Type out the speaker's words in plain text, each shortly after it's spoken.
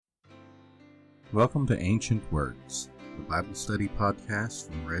Welcome to Ancient Words, the Bible study podcast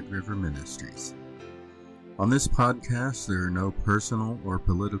from Red River Ministries. On this podcast, there are no personal or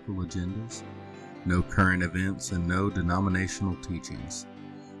political agendas, no current events, and no denominational teachings.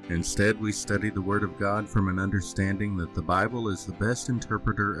 Instead, we study the Word of God from an understanding that the Bible is the best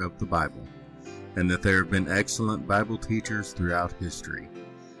interpreter of the Bible, and that there have been excellent Bible teachers throughout history.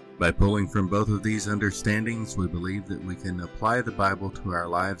 By pulling from both of these understandings, we believe that we can apply the Bible to our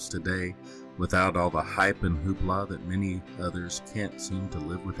lives today without all the hype and hoopla that many others can't seem to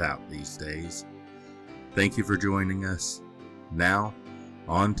live without these days. Thank you for joining us. Now,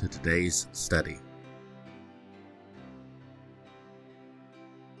 on to today's study.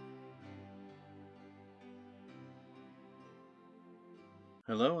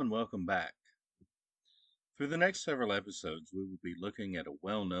 Hello and welcome back. Through the next several episodes, we will be looking at a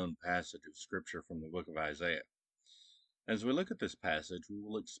well-known passage of Scripture from the book of Isaiah. As we look at this passage, we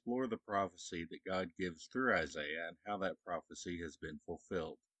will explore the prophecy that God gives through Isaiah and how that prophecy has been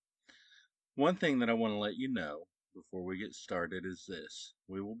fulfilled. One thing that I want to let you know before we get started is this.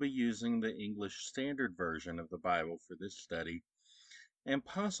 We will be using the English Standard Version of the Bible for this study and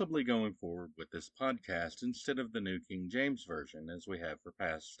possibly going forward with this podcast instead of the New King James Version as we have for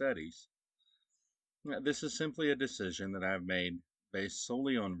past studies. This is simply a decision that I've made based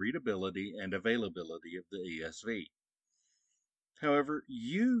solely on readability and availability of the ESV. However,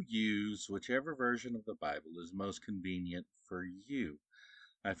 you use whichever version of the Bible is most convenient for you.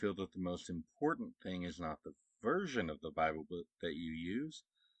 I feel that the most important thing is not the version of the Bible that you use,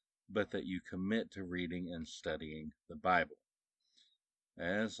 but that you commit to reading and studying the Bible.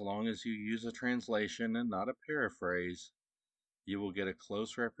 As long as you use a translation and not a paraphrase, you will get a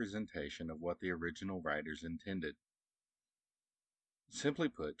close representation of what the original writers intended. Simply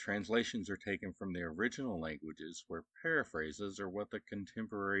put, translations are taken from the original languages, where paraphrases are what the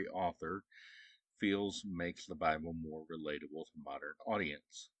contemporary author feels makes the Bible more relatable to modern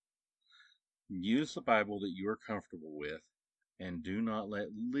audience. Use the Bible that you are comfortable with, and do not let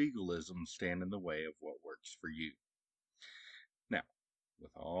legalism stand in the way of what works for you. Now,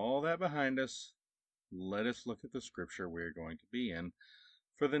 with all that behind us, let us look at the scripture we are going to be in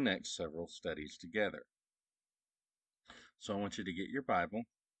for the next several studies together. So I want you to get your Bible,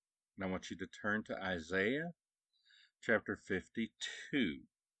 and I want you to turn to Isaiah chapter 52,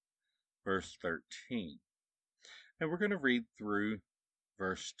 verse 13. And we're going to read through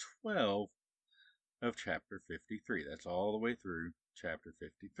verse 12 of chapter 53. That's all the way through chapter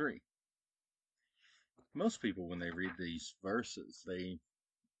 53. Most people, when they read these verses, they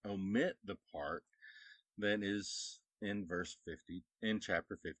omit the part that is in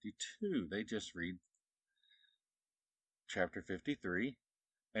chapter 52. They just read chapter 53,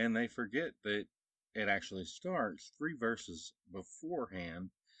 and they forget that it actually starts 3 verses beforehand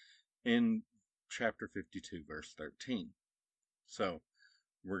in chapter 52, verse 13. So,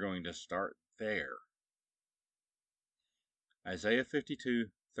 we're going to start there. Isaiah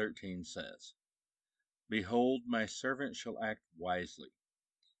 52:13 says, "Behold, my servant shall act wisely.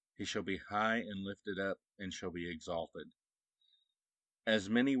 He shall be high and lifted up, and shall be exalted. As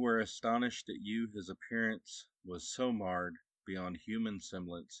many were astonished at you, his appearance was so marred beyond human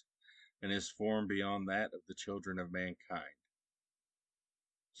semblance, and his form beyond that of the children of mankind.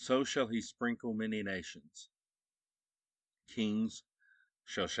 So shall he sprinkle many nations. Kings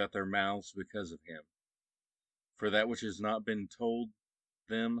shall shut their mouths because of him. For that which has not been told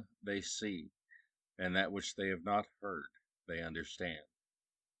them they see, and that which they have not heard they understand.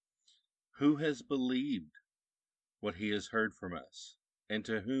 Who has believed what he has heard from us, and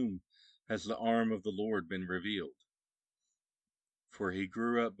to whom has the arm of the Lord been revealed? For he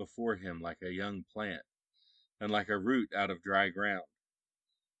grew up before him like a young plant, and like a root out of dry ground.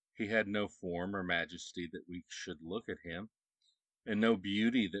 He had no form or majesty that we should look at him, and no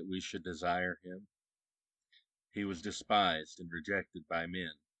beauty that we should desire him. He was despised and rejected by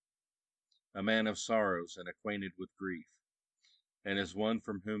men, a man of sorrows and acquainted with grief, and as one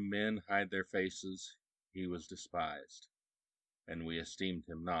from whom men hide their faces, he was despised, and we esteemed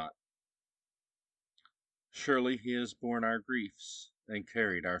him not. Surely he has borne our griefs and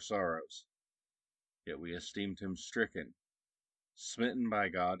carried our sorrows, yet we esteemed him stricken, smitten by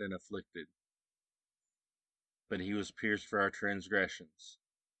God, and afflicted. But he was pierced for our transgressions.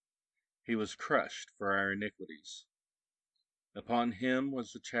 He was crushed for our iniquities. Upon him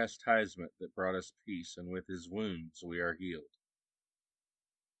was the chastisement that brought us peace, and with his wounds we are healed.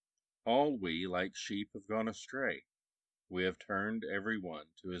 All we, like sheep, have gone astray. We have turned every one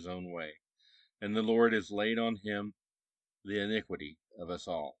to his own way, and the Lord has laid on him the iniquity of us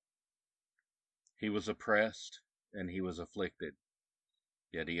all. He was oppressed, and he was afflicted,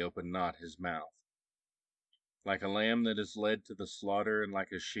 yet he opened not his mouth. Like a lamb that is led to the slaughter, and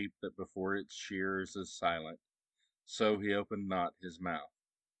like a sheep that before its shearers is silent, so he opened not his mouth.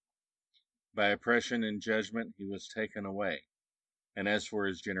 By oppression and judgment he was taken away. And as for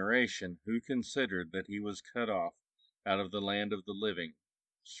his generation, who considered that he was cut off out of the land of the living,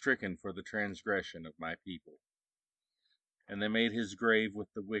 stricken for the transgression of my people? And they made his grave with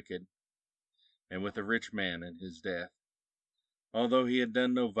the wicked, and with a rich man in his death, although he had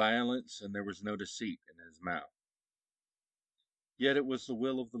done no violence, and there was no deceit in his mouth. Yet it was the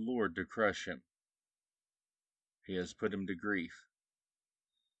will of the Lord to crush him. He has put him to grief.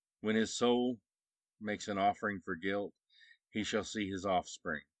 When his soul makes an offering for guilt, he shall see his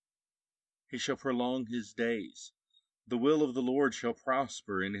offspring. He shall prolong his days. The will of the Lord shall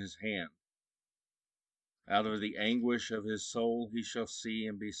prosper in his hand. Out of the anguish of his soul he shall see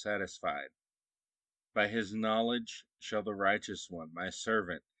and be satisfied. By his knowledge shall the righteous one, my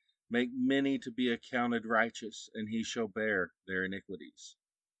servant, make many to be accounted righteous, and he shall bear their iniquities.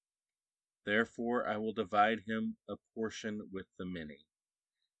 Therefore I will divide him a portion with the many,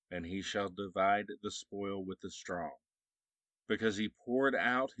 and he shall divide the spoil with the strong, because he poured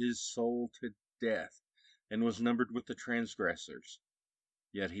out his soul to death, and was numbered with the transgressors.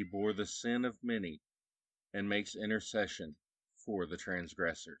 Yet he bore the sin of many, and makes intercession for the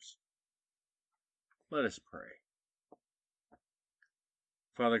transgressors. Let us pray.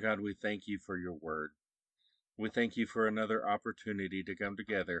 Father God, we thank you for your word. We thank you for another opportunity to come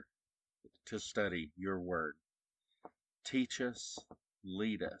together to study your word. Teach us,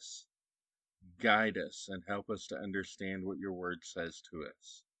 lead us, guide us, and help us to understand what your word says to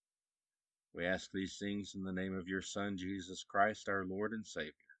us. We ask these things in the name of your Son, Jesus Christ, our Lord and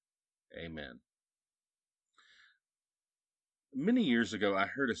Savior. Amen. Many years ago, I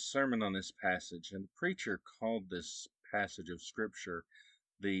heard a sermon on this passage, and the preacher called this passage of Scripture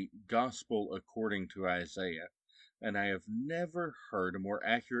the Gospel according to Isaiah, and I have never heard a more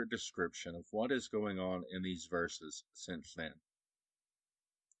accurate description of what is going on in these verses since then.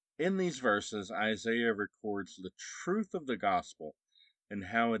 In these verses, Isaiah records the truth of the gospel and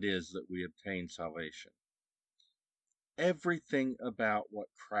how it is that we obtain salvation. Everything about what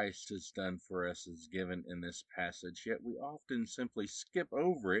Christ has done for us is given in this passage, yet we often simply skip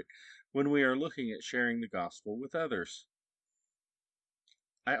over it when we are looking at sharing the gospel with others.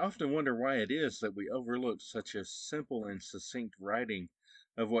 I often wonder why it is that we overlook such a simple and succinct writing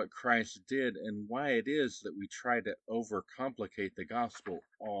of what Christ did, and why it is that we try to overcomplicate the gospel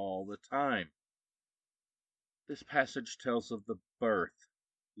all the time. This passage tells of the birth,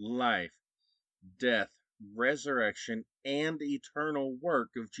 life, death, resurrection, and eternal work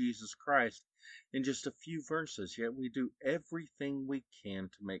of Jesus Christ in just a few verses, yet we do everything we can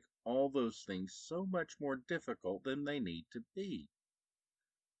to make all those things so much more difficult than they need to be.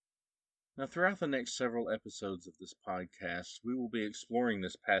 Now, throughout the next several episodes of this podcast, we will be exploring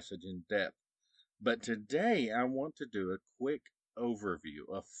this passage in depth, but today I want to do a quick overview,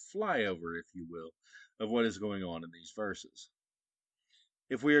 a flyover, if you will, of what is going on in these verses.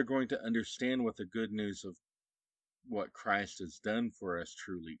 If we are going to understand what the good news of what Christ has done for us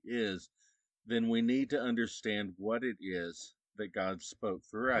truly is, then we need to understand what it is that God spoke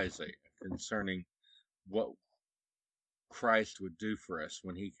through Isaiah concerning what Christ would do for us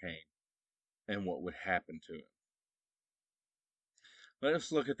when he came and what would happen to him. Let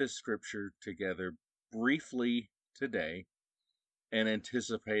us look at this scripture together briefly today and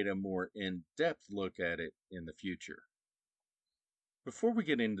anticipate a more in-depth look at it in the future. Before we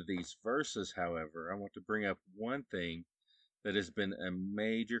get into these verses, however, I want to bring up one thing that has been a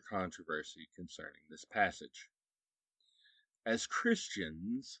major controversy concerning this passage. As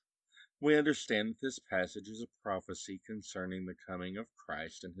Christians, we understand that this passage is a prophecy concerning the coming of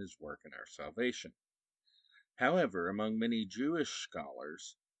Christ and his work in our salvation. However, among many Jewish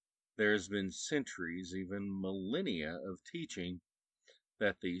scholars, there has been centuries, even millennia, of teaching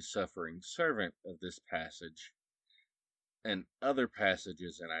that the suffering servant of this passage and other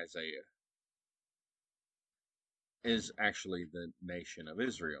passages in Isaiah is actually the nation of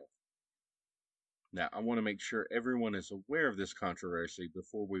Israel. Now, I want to make sure everyone is aware of this controversy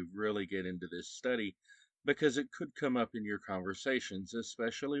before we really get into this study, because it could come up in your conversations,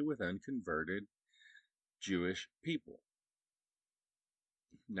 especially with unconverted Jewish people.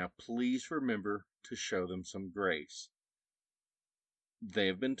 Now, please remember to show them some grace. They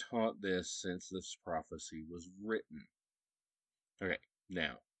have been taught this since this prophecy was written. Okay,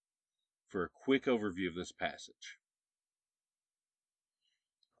 now, for a quick overview of this passage.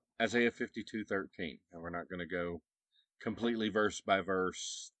 Isaiah 52:13. Now, we're not going to go completely verse by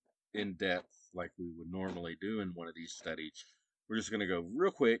verse in depth like we would normally do in one of these studies. We're just going to go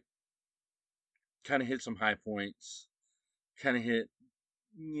real quick kind of hit some high points, kind of hit,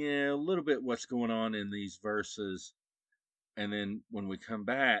 a little bit what's going on in these verses. And then when we come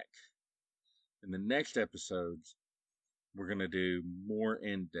back in the next episodes, we're going to do more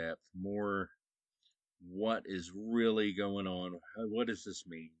in depth, more what is really going on. What does this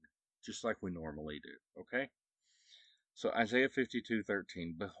mean? Just like we normally do. Okay? So Isaiah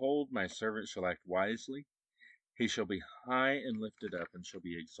 52:13, Behold, my servant shall act wisely. He shall be high and lifted up and shall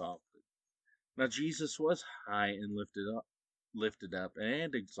be exalted. Now Jesus was high and lifted up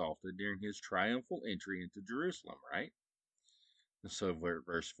and exalted during his triumphal entry into Jerusalem, right? And so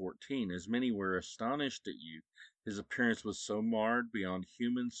verse 14, as many were astonished at you, his appearance was so marred beyond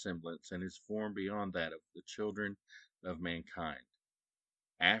human semblance, and his form beyond that of the children of mankind.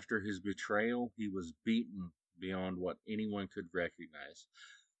 After his betrayal, he was beaten beyond what anyone could recognize.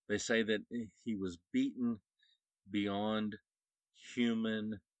 They say that he was beaten beyond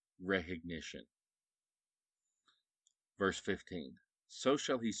human recognition. Verse 15, so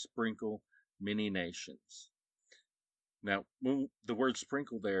shall he sprinkle many nations. Now, the word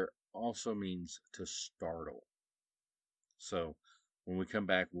sprinkle there also means to startle. So when we come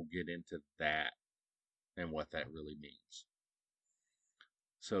back, we'll get into that and what that really means.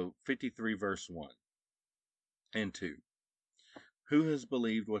 So 53 verse 1 and 2. Who has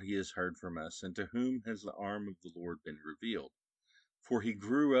believed what he has heard from us, and to whom has the arm of the Lord been revealed? For he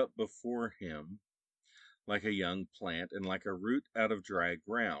grew up before him like a young plant, and like a root out of dry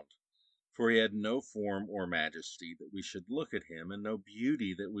ground. For he had no form or majesty that we should look at him, and no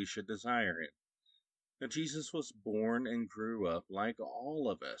beauty that we should desire him. Now Jesus was born and grew up like all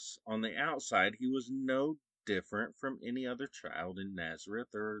of us. On the outside, he was no different from any other child in Nazareth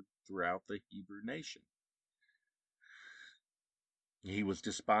or throughout the Hebrew nation. He was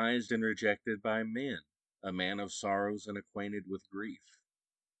despised and rejected by men, a man of sorrows and acquainted with grief,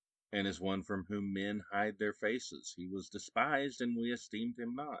 and as one from whom men hide their faces. He was despised, and we esteemed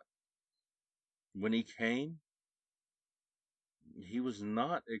him not. When he came, he was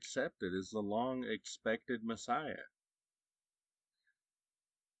not accepted as the long-expected Messiah.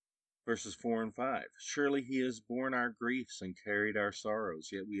 Verses 4 and 5. Surely he has borne our griefs and carried our sorrows,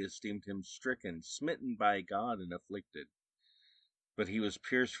 yet we esteemed him stricken, smitten by God, and afflicted. But he was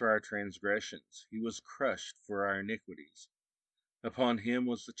pierced for our transgressions, he was crushed for our iniquities. Upon him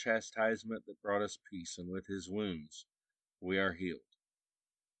was the chastisement that brought us peace, and with his wounds we are healed.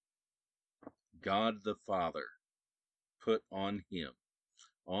 God the Father put on him,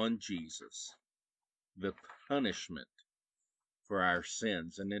 on Jesus, the punishment for our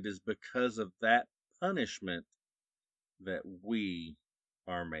sins, and it is because of that punishment that we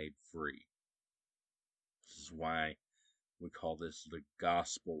are made free. This is why we call this the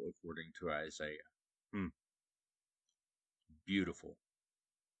gospel according to Isaiah. Beautiful.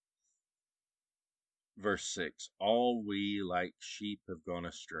 Verse 6, all we like sheep have gone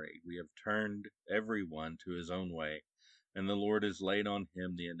astray. We have turned every one to his own way, and the Lord has laid on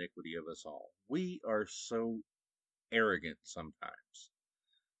him the iniquity of us all. We are so arrogant sometimes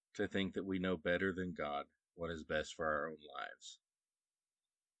to think that we know better than God what is best for our own lives.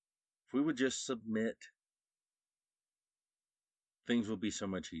 If we would just submit, things would be so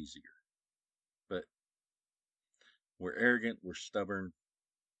much easier. But we're arrogant, we're stubborn,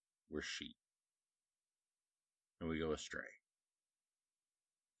 we're sheep, and we go astray.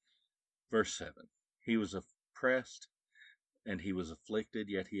 Verse 7, he was oppressed and he was afflicted,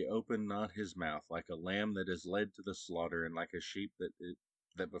 yet he opened not his mouth, like a lamb that is led to the slaughter, and like a sheep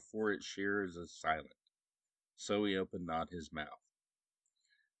that before its shearers is silent. So he opened not his mouth.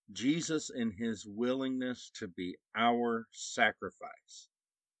 Jesus, in his willingness to be our sacrifice.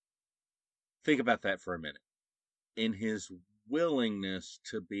 Think about that for a minute. In his willingness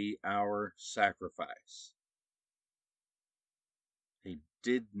to be our sacrifice, he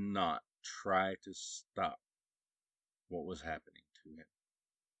did not try to stop what was happening to him.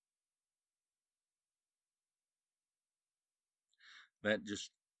 That just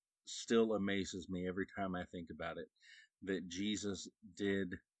still amazes me every time I think about it, that Jesus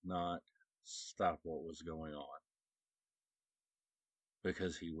did not stop what was going on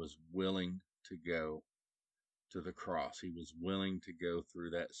because he was willing to go to the cross. He was willing to go through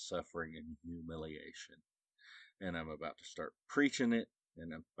that suffering and humiliation. And I'm about to start preaching it,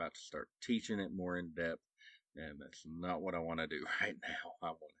 and I'm about to start teaching it more in depth, and that's not what I want to do right now. I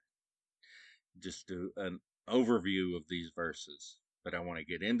want to just do an overview of these verses, but I want to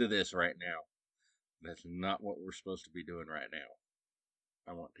get into this right now. That's not what we're supposed to be doing right now.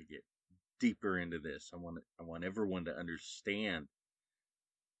 I want to get deeper into this. I want everyone to understand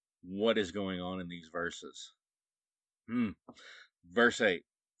what is going on in these verses. Verse 8.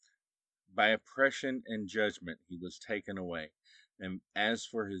 By oppression and judgment he was taken away. And as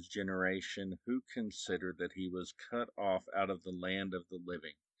for his generation, who considered that he was cut off out of the land of the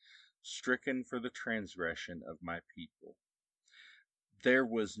living, stricken for the transgression of my people? There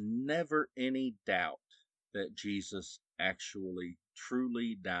was never any doubt that Jesus actually,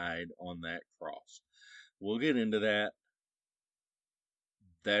 truly died on that cross. We'll get into that.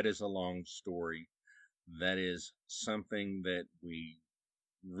 That is a long story. That is something that we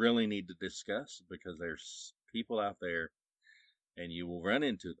really need to discuss, because there's people out there, and you will run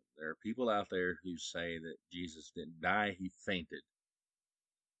into them. There are people out there who say that Jesus didn't die, he fainted.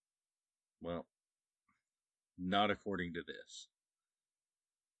 Well, not according to this.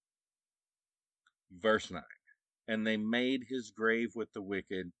 Verse 9. And they made his grave with the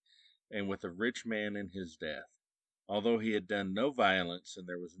wicked and with a rich man in his death, although he had done no violence and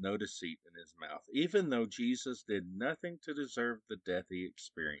there was no deceit in his mouth, even though Jesus did nothing to deserve the death he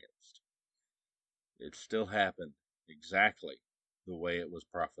experienced. It still happened exactly the way it was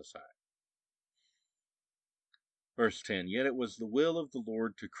prophesied. Verse 10, yet it was the will of the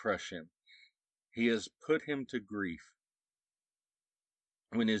Lord to crush him. He has put him to grief.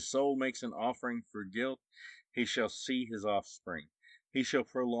 When his soul makes an offering for guilt, he shall see his offspring. He shall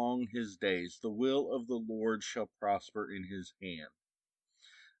prolong his days. The will of the Lord shall prosper in his hand.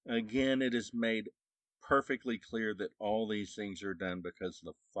 Again, it is made perfectly clear that all these things are done because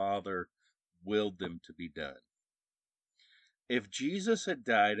the Father willed them to be done. If Jesus had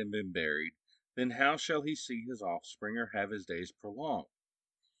died and been buried, then how shall he see his offspring or have his days prolonged?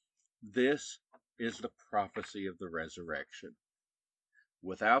 This is the prophecy of the resurrection.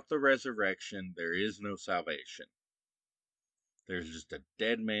 Without the resurrection, there is no salvation. There's just a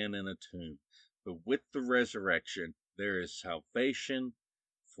dead man in a tomb. But with the resurrection, there is salvation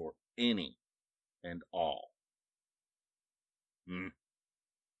for any and all.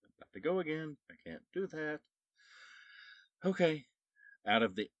 Got to go again. I can't do that. Okay. Out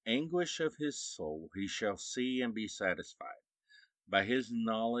of the anguish of his soul he shall see and be satisfied. By his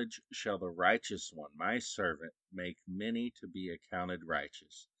knowledge shall the righteous one, my servant, make many to be accounted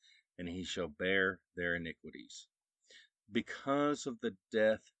righteous, and he shall bear their iniquities. Because of the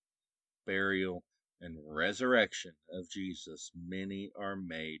death, burial, and resurrection of Jesus, many are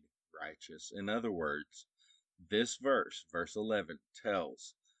made righteous. In other words, this verse, verse 11,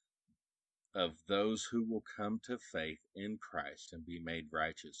 tells of those who will come to faith in Christ and be made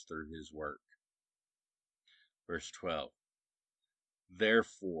righteous through his work. Verse 12,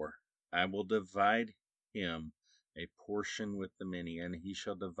 therefore I will divide him a portion with the many, and he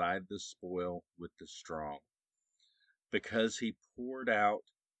shall divide the spoil with the strong, because he poured out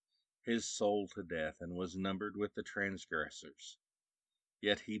his soul to death and was numbered with the transgressors.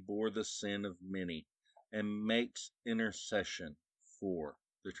 Yet he bore the sin of many and makes intercession for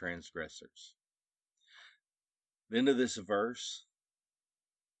the transgressors. The end of this verse,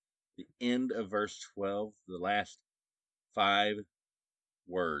 the end of verse 12, the last 5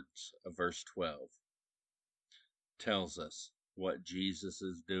 words of verse 12, tells us what Jesus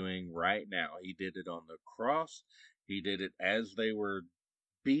is doing right now. He did it on the cross. He did it as they were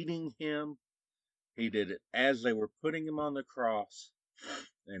beating him. He did it as they were putting him on the cross.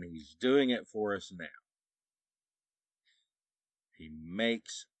 And he's doing it for us now. He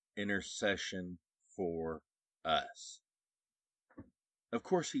makes intercession for us. Of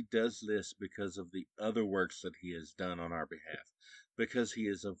course, he does this because of the other works that he has done on our behalf, because he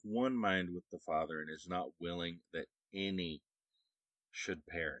is of one mind with the Father and is not willing that any should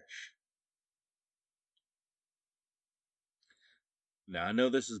perish. Now, I know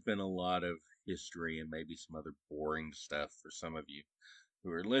this has been a lot of history and maybe some other boring stuff for some of you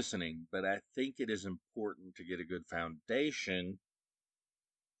who are listening, but I think it is important to get a good foundation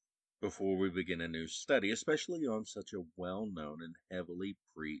before we begin a new study, especially on such a well-known and heavily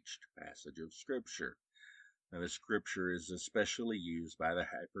preached passage of Scripture. Now, the Scripture is especially used by the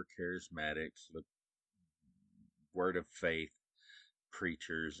hyper-charismatics, the Word of Faith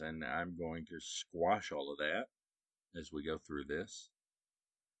preachers, and I'm going to squash all of that as we go through this.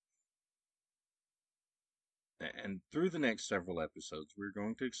 And through the next several episodes, we're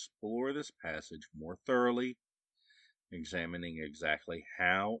going to explore this passage more thoroughly, examining exactly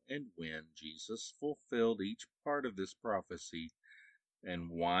how and when Jesus fulfilled each part of this prophecy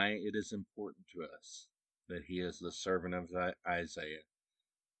and why it is important to us that he is the servant of Isaiah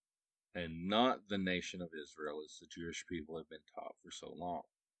and not the nation of Israel as the Jewish people have been taught for so long.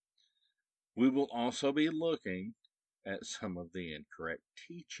 We will also be looking at some of the incorrect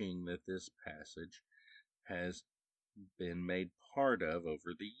teaching that this passage has been made part of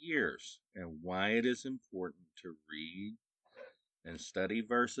over the years and why it is important to read and study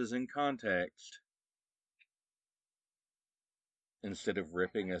verses in context instead of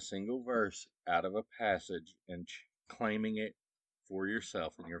ripping a single verse out of a passage and claiming it for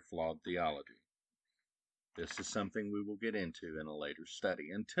yourself in your flawed theology. This is something we will get into in a later study.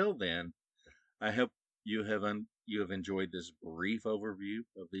 Until then, I hope you have enjoyed this brief overview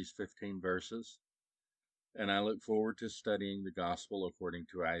of these 15 verses, and I look forward to studying the Gospel according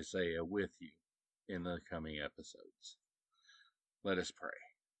to Isaiah with you in the coming episodes. Let us pray.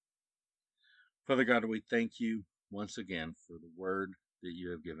 Father God, we thank you once again for the word that you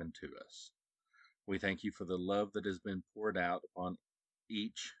have given to us. We thank you for the love that has been poured out upon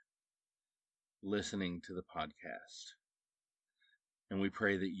each listening to the podcast. And we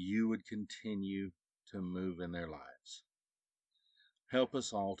pray that you would continue to move in their lives. Help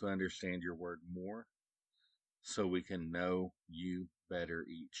us all to understand your word more so we can know you better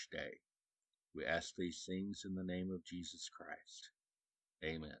each day. We ask these things in the name of Jesus Christ.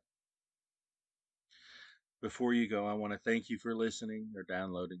 Amen. Before you go, I want to thank you for listening or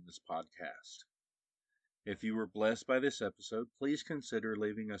downloading this podcast. If you were blessed by this episode, please consider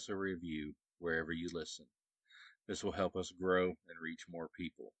leaving us a review wherever you listen. This will help us grow and reach more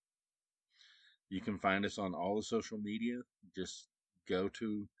people. You can find us on all the social media. Just go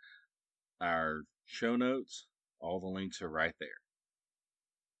to our show notes. All the links are right there.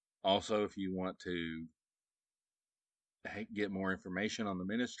 Also, if you want to get more information on the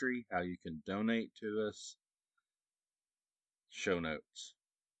ministry, how you can donate to us, show notes.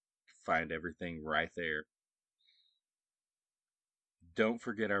 Find everything right there. Don't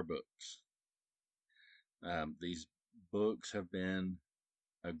forget our books. These books have been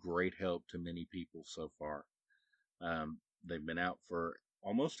a great help to many people so far. They've been out for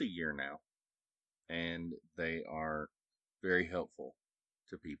almost a year now, and they are very helpful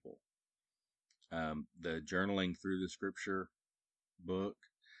to people. The Journaling Through the Scripture book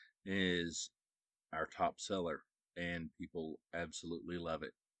is our top seller, and people absolutely love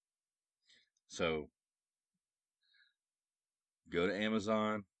it. So go to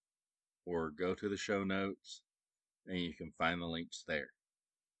Amazon or go to the show notes, and you can find the links there.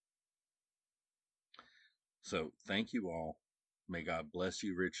 So thank you all. May God bless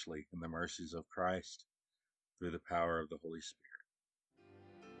you richly in the mercies of Christ through the power of the Holy Spirit.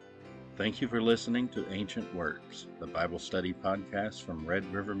 Thank you for listening to Ancient Words, the Bible study podcast from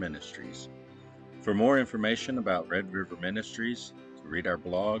Red River Ministries. For more information about Red River Ministries, to read our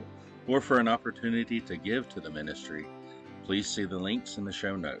blog, or for an opportunity to give to the ministry, please see the links in the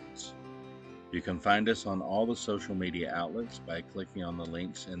show notes. You can find us on all the social media outlets by clicking on the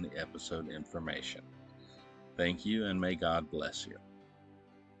links in the episode information. Thank you, and may God bless you.